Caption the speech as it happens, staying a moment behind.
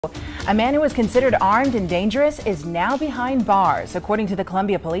A man who was considered armed and dangerous is now behind bars. According to the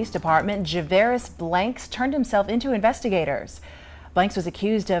Columbia Police Department, Javaris Blanks turned himself into investigators. Blanks was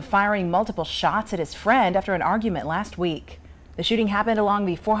accused of firing multiple shots at his friend after an argument last week. The shooting happened along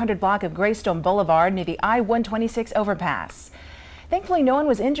the 400 block of Greystone Boulevard near the I-126 overpass. Thankfully, no one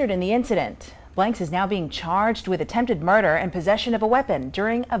was injured in the incident. Blanks is now being charged with attempted murder and possession of a weapon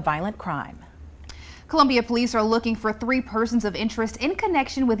during a violent crime. Columbia police are looking for 3 persons of interest in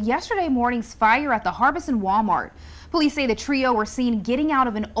connection with yesterday morning's fire at the Harbison Walmart. Police say the trio were seen getting out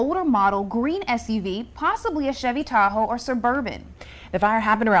of an older model green SUV, possibly a Chevy Tahoe or Suburban. The fire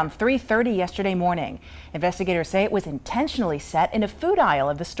happened around 3:30 yesterday morning. Investigators say it was intentionally set in a food aisle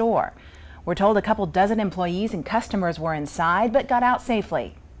of the store. We're told a couple dozen employees and customers were inside but got out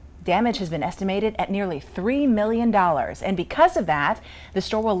safely. Damage has been estimated at nearly $3 million, and because of that, the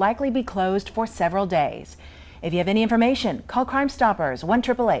store will likely be closed for several days. If you have any information, call Crime Stoppers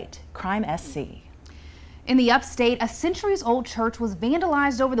 1-888-CRIME-SC. In the upstate, a centuries-old church was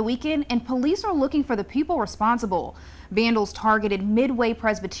vandalized over the weekend, and police are looking for the people responsible. Vandals targeted Midway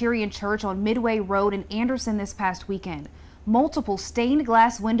Presbyterian Church on Midway Road in Anderson this past weekend. Multiple stained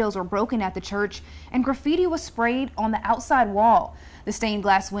glass windows were broken at the church, and graffiti was sprayed on the outside wall. The stained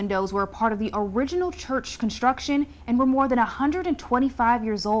glass windows were a part of the original church construction and were more than 125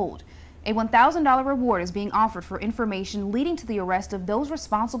 years old. A $1,000 reward is being offered for information leading to the arrest of those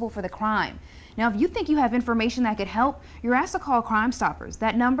responsible for the crime. Now, if you think you have information that could help, you're asked to call Crime Stoppers.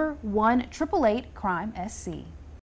 That number, 1-888-CRIME-SC.